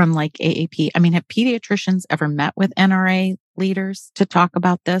people from like AAP, have pediatricians ever met with NRA leaders to talk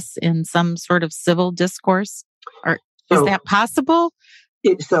about this in some sort of civil discourse? Or is that possible?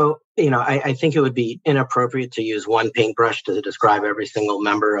 I think it would be inappropriate to use one paintbrush to describe every single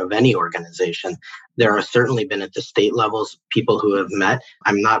member of any organization. There are certainly been at the state levels people who have met.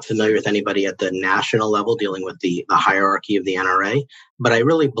 I'm not familiar with anybody at the national level dealing with the hierarchy of the NRA, but I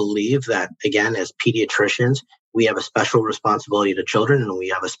really believe that, again, as pediatricians, we have a special responsibility to children and we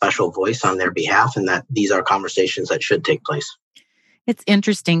have a special voice on their behalf, and that these are conversations that should take place. It's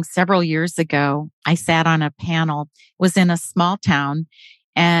interesting. Several years ago, I sat on a panel, was in a small town,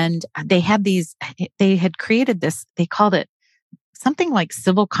 and they had created this, they called it something like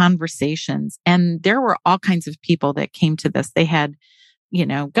civil conversations. And there were all kinds of people that came to this. They had,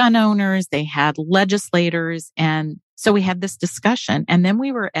 gun owners, they had legislators. And so we had this discussion, and then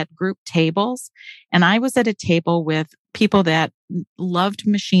we were at group tables, and I was at a table with people that loved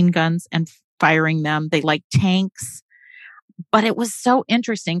machine guns and firing them. They liked tanks. But it was so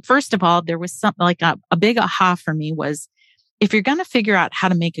interesting. First of all, there was something like a big aha for me was, if you're going to figure out how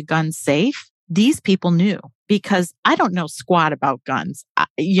to make a gun safe, these people knew, because I don't know squat about guns,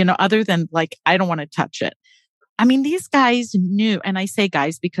 other than like, I don't want to touch it. These guys knew, and I say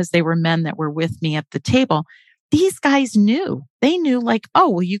guys because they were men that were with me at the table. These guys knew. They knew like, oh,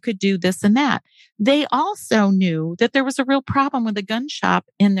 well, you could do this and that. They also knew that there was a real problem with a gun shop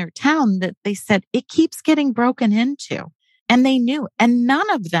in their town that they said it keeps getting broken into. And they knew, and none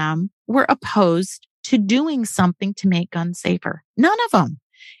of them were opposed to doing something to make guns safer. None of them.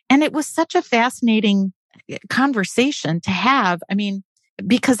 And it was such a fascinating conversation to have.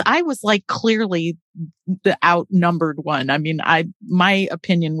 Because I was like clearly the outnumbered one. My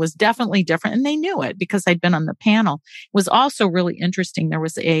opinion was definitely different, and they knew it because I'd been on the panel. It was also really interesting. There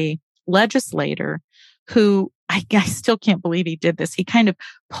was a legislator who, I still can't believe he did this. He kind of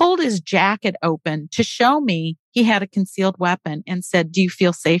pulled his jacket open to show me he had a concealed weapon and said, "Do you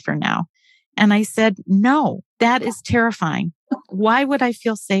feel safer now?" And I said, "No, that is terrifying. Why would I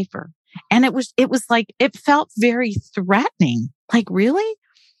feel safer?" And it was like, it felt very threatening. Like, really?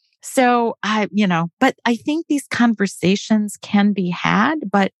 So but I think these conversations can be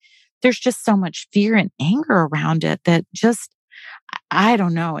had, but there's just so much fear and anger around it that just, I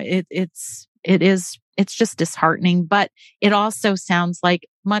don't know. It's just disheartening, but it also sounds like,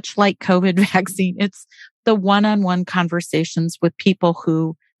 much like COVID vaccine, it's the one-on-one conversations with people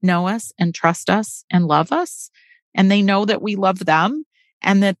who know us and trust us and love us. And they know that we love them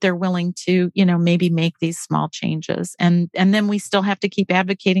and that they're willing to, maybe make these small changes. And then we still have to keep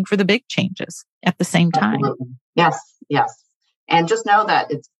advocating for the big changes at the same time. Absolutely. Yes. And just know that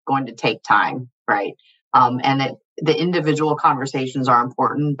it's going to take time, right? The individual conversations are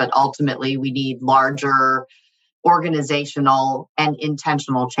important, but ultimately we need larger organizational and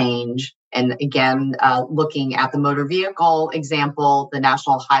intentional change. And again, looking at the motor vehicle example, the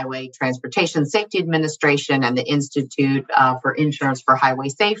National Highway Transportation Safety Administration and the Institute for Insurance for Highway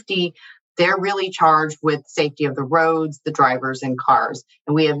Safety, they're really charged with safety of the roads, the drivers, and cars.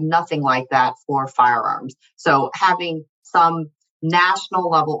 And we have nothing like that for firearms. So having some national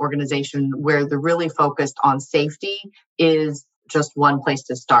level organization where they're really focused on safety is just one place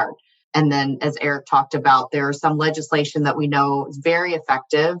to start. And then, as Eric talked about, there is some legislation that we know is very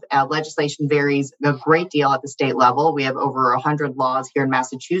effective. Legislation varies a great deal at the state level. We have over 100 laws here in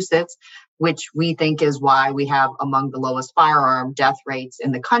Massachusetts, which we think is why we have among the lowest firearm death rates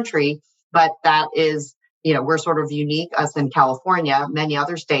in the country. But that is, we're sort of unique, us in California. Many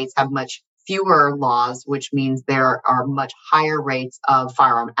other states have much fewer laws, which means there are much higher rates of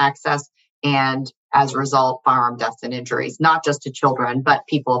firearm access and, as a result, firearm deaths and injuries, not just to children, but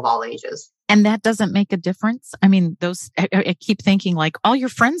people of all ages. And that doesn't make a difference. I keep thinking like all your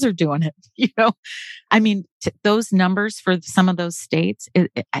friends are doing it, those numbers for some of those states,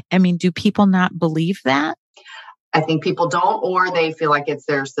 do people not believe that? I think people don't, or they feel like it's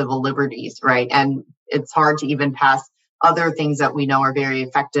their civil liberties, right? And it's hard to even pass other things that we know are very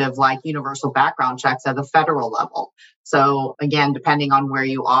effective, like universal background checks at the federal level. So again, depending on where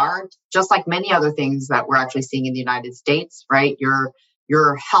you are, just like many other things that we're actually seeing in the United States, right?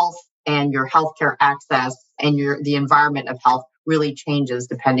 Your health and your healthcare access and the environment of health really changes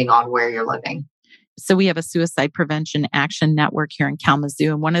depending on where you're living. So we have a suicide prevention action network here in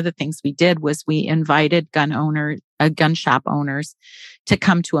Kalamazoo. And one of the things we did was we invited gun shop owners to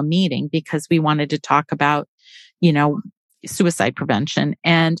come to a meeting because we wanted to talk about, suicide prevention.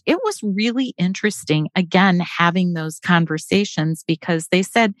 And it was really interesting, again, having those conversations because they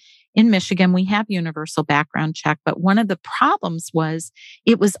said in Michigan, we have universal background check, but one of the problems was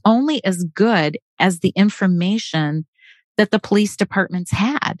it was only as good as the information that the police departments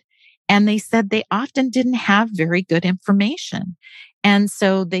had. And they said they often didn't have very good information. And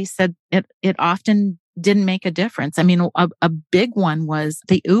so they said it often didn't make a difference. I mean, a big one was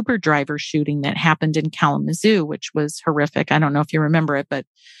the Uber driver shooting that happened in Kalamazoo, which was horrific. I don't know if you remember it, but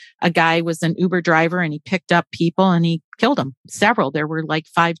a guy was an Uber driver and he picked up people and he killed them. Several. There were like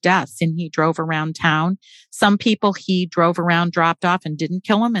 5 deaths and he drove around town. Some people he drove around, dropped off and didn't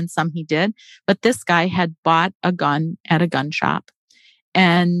kill them, and some he did. But this guy had bought a gun at a gun shop.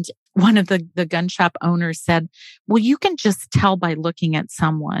 And one of the gun shop owners said, well, you can just tell by looking at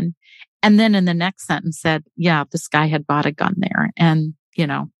someone. And then in the next sentence said, yeah, this guy had bought a gun there. And, you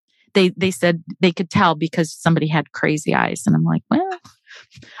know, they said they could tell because somebody had crazy eyes. And I'm like, well,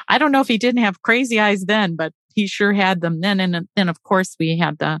 I don't know if he didn't have crazy eyes then, but he sure had them then. And then, of course, we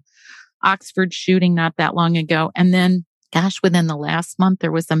had the Oxford shooting not that long ago. And then, gosh, within the last month,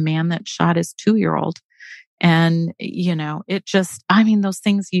 there was a man that shot his 2-year-old. And, you know, it just, I mean, those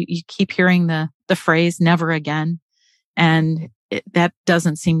things, you keep hearing the phrase never again. And that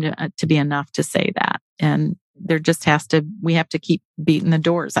doesn't seem to be enough to say that. And there just we have to keep beating the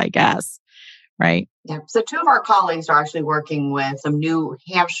doors, I guess. Right. Yeah. So 2 of our colleagues are actually working with some New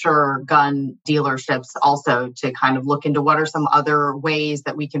Hampshire gun dealerships also to kind of look into what are some other ways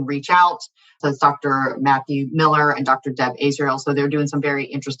that we can reach out. So it's Dr. Matthew Miller and Dr. Deb Azrael. So they're doing some very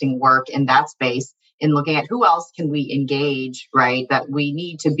interesting work in that space in looking at who else can we engage, right? That we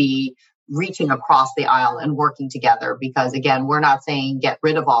need to be reaching across the aisle and working together, because again, we're not saying get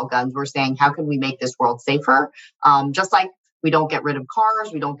rid of all guns. We're saying, how can we make this world safer? Just like we don't get rid of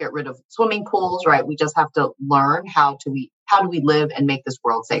cars, we don't get rid of swimming pools, right? We just have to learn how do we live and make this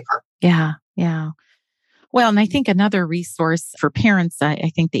world safer. Yeah. Yeah. Well, and I think another resource for parents,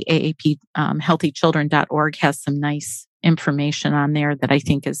 I think the AAP healthychildren.org has some nice information on there that I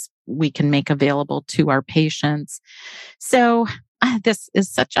think we can make available to our patients. So this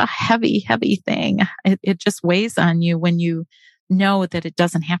is such a heavy, heavy thing. It just weighs on you when you know that it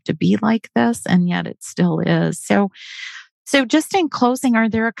doesn't have to be like this, and yet it still is. So just in closing, are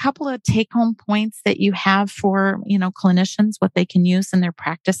there a couple of take-home points that you have for, clinicians, what they can use in their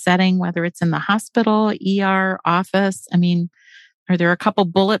practice setting, whether it's in the hospital, ER, office? I mean, are there a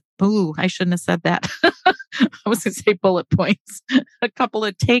couple I shouldn't have said that. I was going to say bullet points, a couple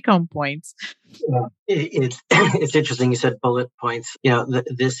of take-home points. It's interesting you said bullet points.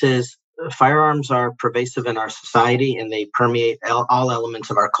 Firearms are pervasive in our society and they permeate all elements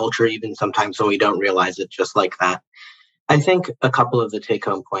of our culture, even sometimes when we don't realize it, just like that. I think a couple of the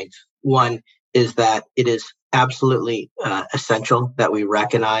take-home points. One is that it is absolutely essential that we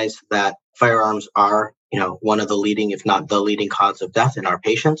recognize that firearms are, one of the leading, if not the leading cause of death in our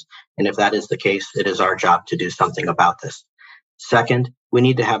patients. And if that is the case, it is our job to do something about this. Second, we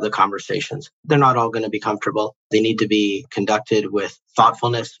need to have the conversations. They're not all going to be comfortable. They need to be conducted with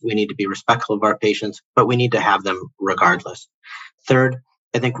thoughtfulness. We need to be respectful of our patients, but we need to have them regardless. Third,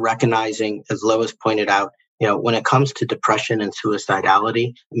 I think recognizing, as Lois pointed out, when it comes to depression and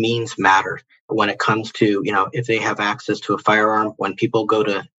suicidality, means matter. When it comes to, if they have access to a firearm, when people go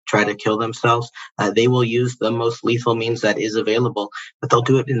to try to kill themselves, they will use the most lethal means that is available, but they'll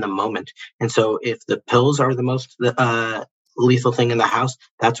do it in the moment. And so if the pills are the most lethal thing in the house,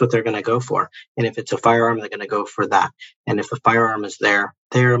 that's what they're going to go for. And if it's a firearm, they're going to go for that. And if the firearm is there,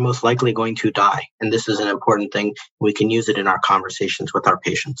 they're most likely going to die. And this is an important thing. We can use it in our conversations with our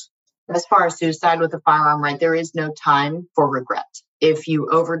patients. As far as suicide with a firearm, right, there is no time for regret. If you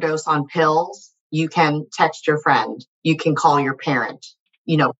overdose on pills, you can text your friend, you can call your parent,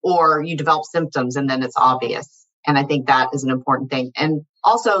 or you develop symptoms and then it's obvious. And I think that is an important thing. And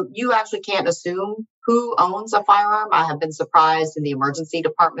also, you actually can't assume who owns a firearm. I have been surprised in the emergency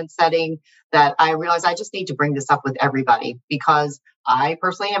department setting that I realized I just need to bring this up with everybody, because I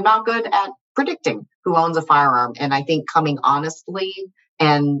personally am not good at predicting who owns a firearm. And I think coming honestly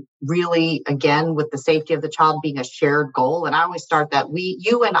and really, again, with the safety of the child being a shared goal. And I always start that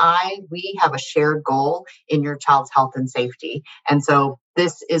you and I have a shared goal in your child's health and safety. And so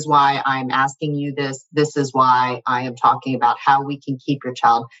this is why I'm asking you this. This is why I am talking about how we can keep your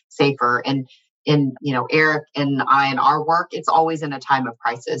child safer. And Eric and I in our work, it's always in a time of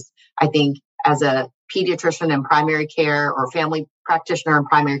crisis. I think as a pediatrician in primary care or family practitioner in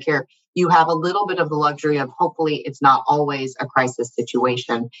primary care, you have a little bit of the luxury of hopefully it's not always a crisis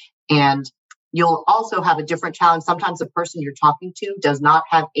situation. And you'll also have a different challenge. Sometimes the person you're talking to does not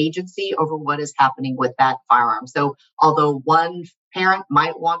have agency over what is happening with that firearm. So although one parent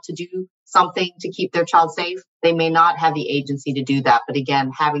might want to do something to keep their child safe. They may not have the agency to do that. But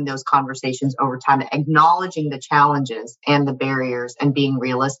again, having those conversations over time, acknowledging the challenges and the barriers and being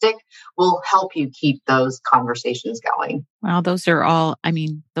realistic will help you keep those conversations going. Well, those are all,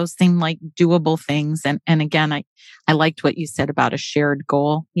 those seem like doable things. And again, I liked what you said about a shared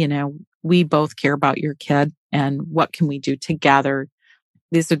goal. We both care about your kid and what can we do together.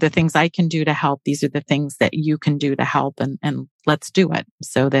 These are the things I can do to help. These are the things that you can do to help, and let's do it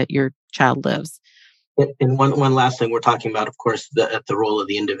so that your child lives. And one last thing, we're talking about, of course, at the role of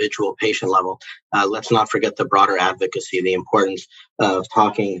the individual patient level. Let's not forget the broader advocacy, the importance of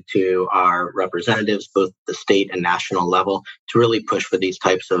talking to our representatives, both the state and national level, to really push for these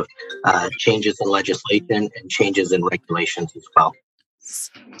types of changes in legislation and changes in regulations as well.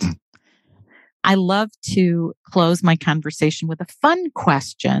 I love to close my conversation with a fun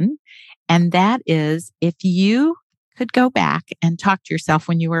question. And that is, if you could go back and talk to yourself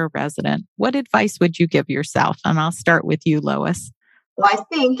when you were a resident, what advice would you give yourself? And I'll start with you, Lois. Well, I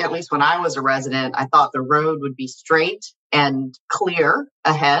think, at least when I was a resident, I thought the road would be straight and clear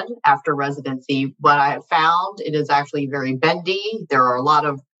ahead after residency. What I have found, it is actually very bendy. There are a lot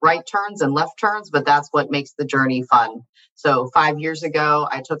of right turns and left turns, but that's what makes the journey fun. So 5 years ago,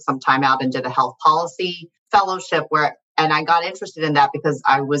 I took some time out and did a health policy fellowship and I got interested in that because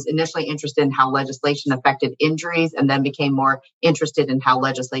I was initially interested in how legislation affected injuries and then became more interested in how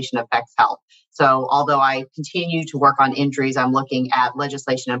legislation affects health. So although I continue to work on injuries, I'm looking at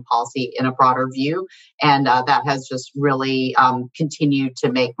legislation and policy in a broader view. And that has just really continued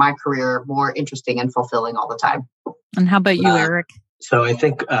to make my career more interesting and fulfilling all the time. And how about you, Eric? So I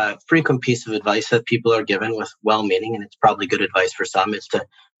think a frequent piece of advice that people are given with well-meaning, and it's probably good advice for some, is to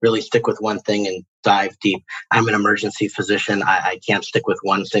really stick with one thing and dive deep. I'm an emergency physician. I can't stick with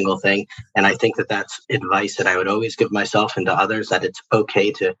one single thing. And I think that that's advice that I would always give myself and to others, that it's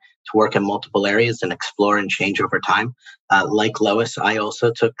okay to work in multiple areas and explore and change over time. Like Lois, I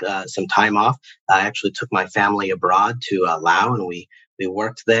also took some time off. I actually took my family abroad to Laos, and we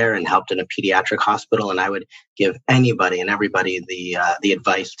worked there and helped in a pediatric hospital. And I would give anybody and everybody the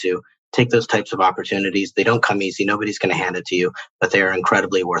advice to take those types of opportunities. They don't come easy. Nobody's going to hand it to you, but they are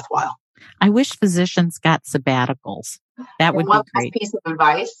incredibly worthwhile. I wish physicians got sabbaticals. That would be great. One piece of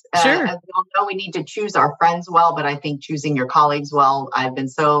advice. Sure. As we all know, we need to choose our friends well, but I think choosing your colleagues well. I've been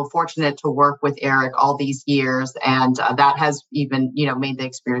so fortunate to work with Eric all these years, and that has even, made the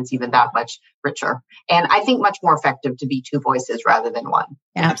experience even that much richer. And I think much more effective to be two voices rather than one.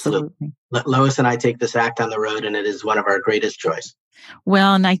 Absolutely. Lois and I take this act on the road, and it is one of our greatest joys.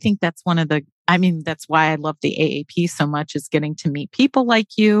 Well, and I think that's that's why I love the AAP so much, is getting to meet people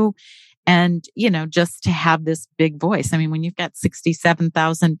like you. And, just to have this big voice. When you've got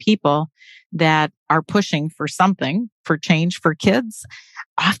 67,000 people that are pushing for something, for change for kids,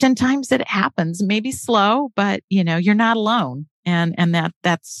 oftentimes it happens, maybe slow, but, you're not alone. And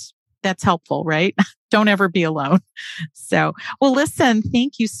that's helpful, right? Don't ever be alone. So, well, listen,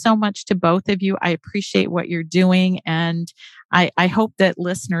 thank you so much to both of you. I appreciate what you're doing. And I hope that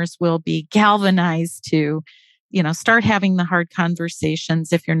listeners will be galvanized to start having the hard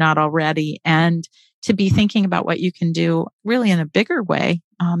conversations if you're not already, and to be thinking about what you can do really in a bigger way.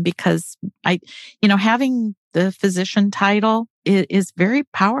 Because having the physician title is very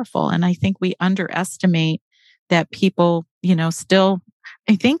powerful. And I think we underestimate that people, still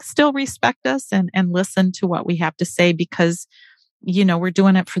respect us and listen to what we have to say, because, we're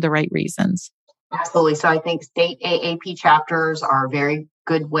doing it for the right reasons. Absolutely. So I think state AAP chapters are a very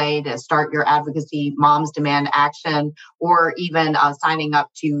good way to start your advocacy. Moms Demand Action, or even signing up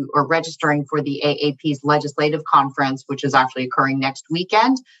to or registering for the AAP's legislative conference, which is actually occurring next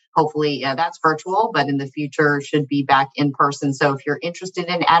weekend. Hopefully that's virtual, but in the future should be back in person. So if you're interested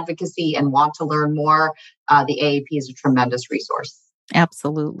in advocacy and want to learn more, the AAP is a tremendous resource.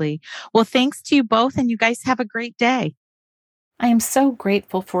 Absolutely. Well, thanks to you both, and you guys have a great day. I am so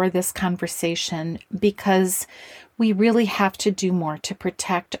grateful for this conversation, because we really have to do more to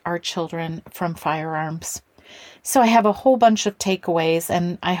protect our children from firearms. So I have a whole bunch of takeaways,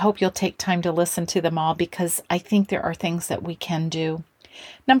 and I hope you'll take time to listen to them all, because I think there are things that we can do.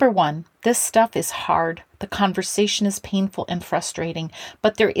 Number one, this stuff is hard. The conversation is painful and frustrating,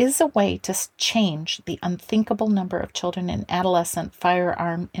 but there is a way to change the unthinkable number of children and adolescent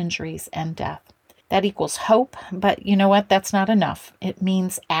firearm injuries and death. That equals hope, but you know what? That's not enough. It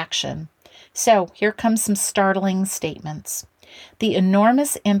means action. So here comes some startling statements. The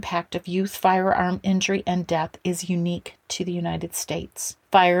enormous impact of youth firearm injury and death is unique to the United States.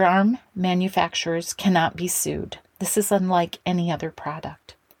 Firearm manufacturers cannot be sued. This is unlike any other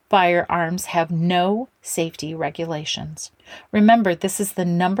product. Firearms have no safety regulations. Remember, this is the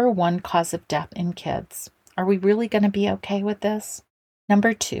number one cause of death in kids. Are we really going to be okay with this?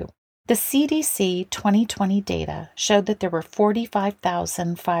 Number 2, the CDC 2020 data showed that there were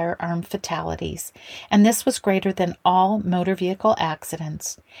 45,000 firearm fatalities, and this was greater than all motor vehicle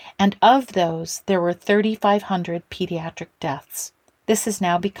accidents. And of those, there were 3,500 pediatric deaths. This has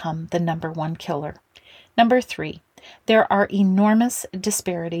now become the number one killer. Number 3, there are enormous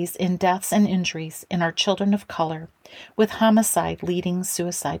disparities in deaths and injuries in our children of color, with homicide leading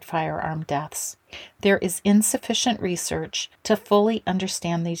suicide firearm deaths. There is insufficient research to fully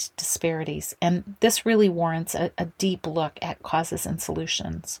understand these disparities, and this really warrants a deep look at causes and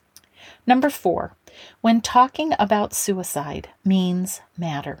solutions. Number 4, when talking about suicide, means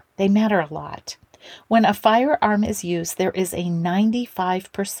matter. They matter a lot. When a firearm is used, there is a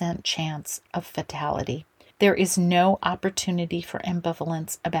 95% chance of fatality. There is no opportunity for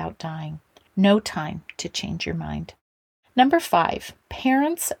ambivalence about dying. No time to change your mind. Number 5,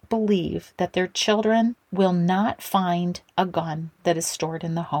 parents believe that their children will not find a gun that is stored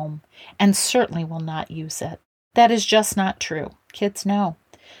in the home and certainly will not use it. That is just not true. Kids know.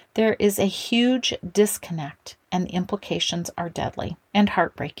 There is a huge disconnect, and the implications are deadly and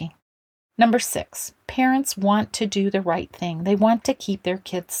heartbreaking. Number 6, parents want to do the right thing. They want to keep their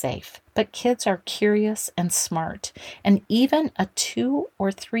kids safe, but kids are curious and smart, and even a 2 or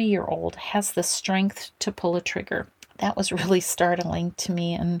 3-year-old has the strength to pull a trigger. That was really startling to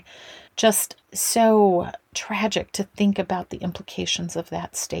me and just so tragic to think about the implications of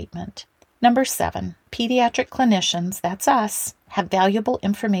that statement. Number 7, pediatric clinicians, that's us, have valuable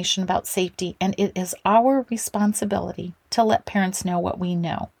information about safety, and it is our responsibility to let parents know what we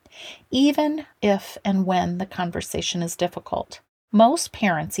know, even if and when the conversation is difficult. Most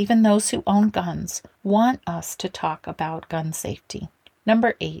parents, even those who own guns, want us to talk about gun safety.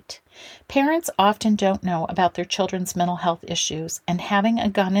 Number 8, parents often don't know about their children's mental health issues, and having a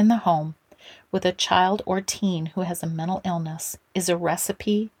gun in the home with a child or teen who has a mental illness is a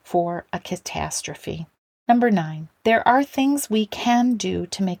recipe for a catastrophe. Number 9, there are things we can do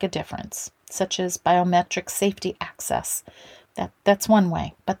to make a difference, such as biometric safety access. That's one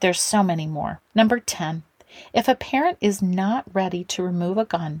way, but there's so many more. Number 10, if a parent is not ready to remove a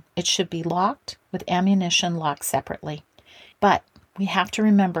gun, it should be locked with ammunition locked separately. But we have to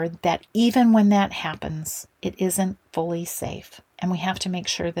remember that even when that happens, it isn't fully safe, and we have to make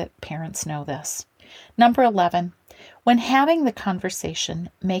sure that parents know this. Number 11, when having the conversation,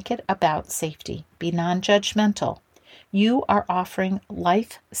 make it about safety. Be non-judgmental. You are offering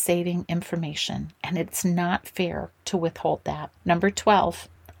life-saving information, and it's not fair to withhold that. Number 12,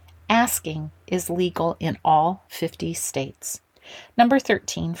 asking is legal in all 50 states. Number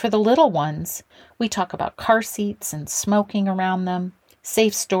 13, for the little ones, we talk about car seats and smoking around them,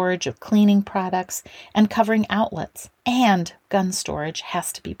 safe storage of cleaning products, and covering outlets. And gun storage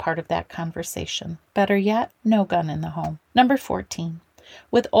has to be part of that conversation. Better yet, no gun in the home. Number 14,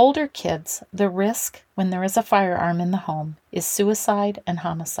 with older kids, the risk when there is a firearm in the home is suicide and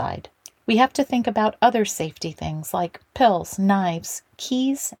homicide. We have to think about other safety things like pills, knives,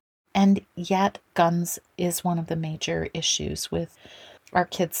 keys, and yet guns is one of the major issues with our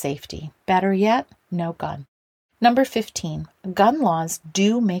kids' safety. Better yet, no gun. Number 15, gun laws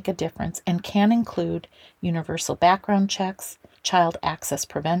do make a difference and can include universal background checks, child access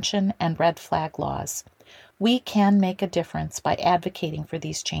prevention, and red flag laws. We can make a difference by advocating for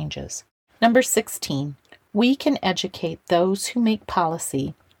these changes. Number 16, we can educate those who make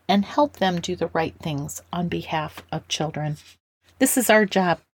policy and help them do the right things on behalf of children. This is our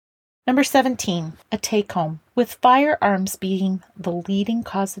job. Number 17, a take-home. With firearms being the leading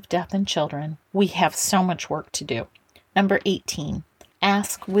cause of death in children, we have so much work to do. Number 18,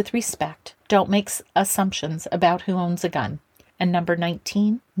 ask with respect. Don't make assumptions about who owns a gun. And number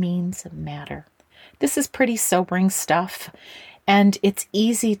 19, means matter. This is pretty sobering stuff, and it's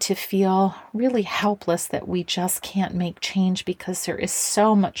easy to feel really helpless that we just can't make change because there is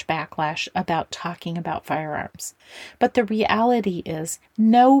so much backlash about talking about firearms. But the reality is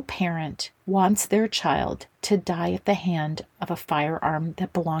no parent wants their child to die at the hand of a firearm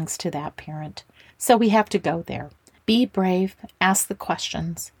that belongs to that parent. So we have to go there. Be brave, ask the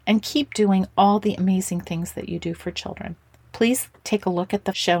questions, and keep doing all the amazing things that you do for children. Please take a look at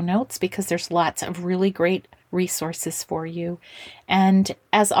the show notes because there's lots of really great resources for you. And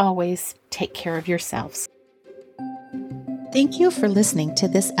as always, take care of yourselves. Thank you for listening to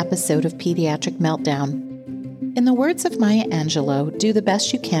this episode of Pediatric Meltdown. In the words of Maya Angelou, do the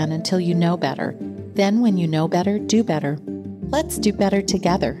best you can until you know better. Then when you know better, do better. Let's do better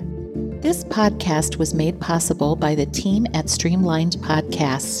together. This podcast was made possible by the team at Streamlined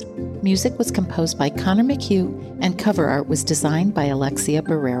Podcasts. Music was composed by Connor McHugh, and cover art was designed by Alexia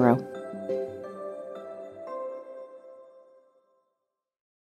Barrero.